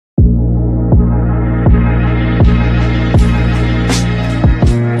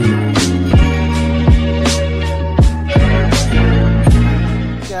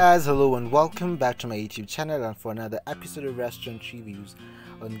guys, hello and welcome back to my YouTube channel and for another episode of restaurant reviews.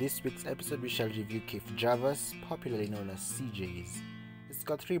 On this week's episode we shall review Cafe JAVAS, popularly known as CJS. It's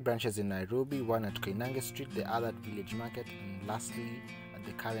got 3 branches in Nairobi, one at Koinange Street, the other at Village Market, and lastly at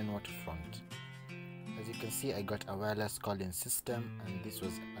the Karen Waterfront. As you can see, I got a wireless call-in system, and this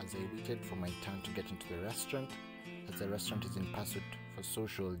was as I waited for my turn to get into the restaurant, as the restaurant is in pursuit for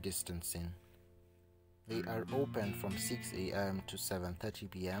social distancing. They are open from 6 a.m. to 7:30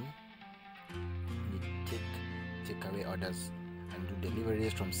 p.m. We take takeaway orders and do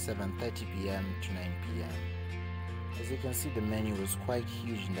deliveries from 7:30 p.m. to 9 p.m. As you can see, the menu was quite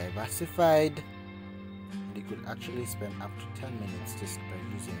huge and diversified, and you could actually spend up to 10 minutes just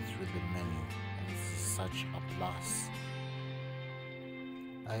perusing through the menu, and this is such a plus.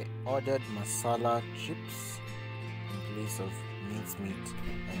 I ordered masala chips in place of mincemeat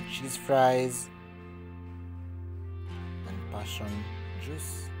and cheese fries, passion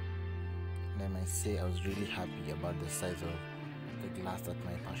juice, and I might say I was really happy about the size of the glass that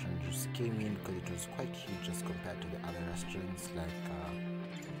my passion juice came in, because it was quite huge as compared to the other restaurants like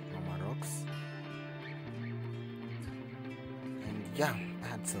Mama Rocks. And yeah, I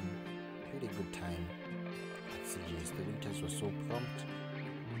had some pretty good time at CJS. The waiters were so prompt,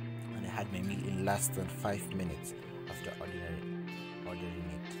 and I had my meal in less than 5 minutes after ordering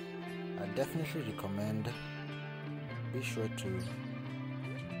it. I definitely recommend. Be sure to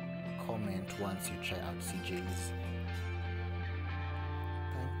comment once you try out CJS.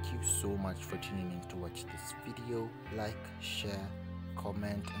 Thank you so much for tuning in to watch this video. Like, share,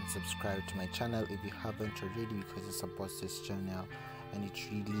 comment and subscribe to my channel if you haven't already, because it supports this channel and it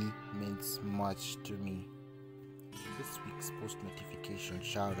really means much to me. This week's post notification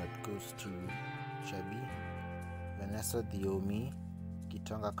shout out goes to Chabi, Vanessa Diomi,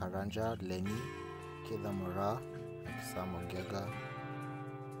 Gitonga Karanja, Lenny, Kedha Mora, Sam Ogega,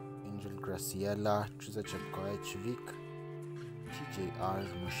 Angel Graciela, Triza Chepkoech Chivik, TJR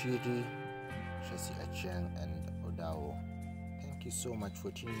Mushiri, Tracy Acheng and Odao. Thank you so much for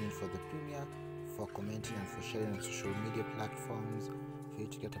tuning in for the premiere, for commenting and for sharing on social media platforms. For you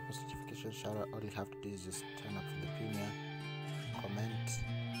to get a post notification shout out, all you have to do is just turn up for the premiere, comment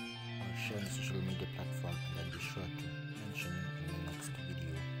or share on the social media platform, and I'll be sure to mention it in the next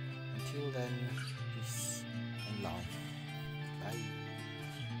video. Until then, peace and love. Bye.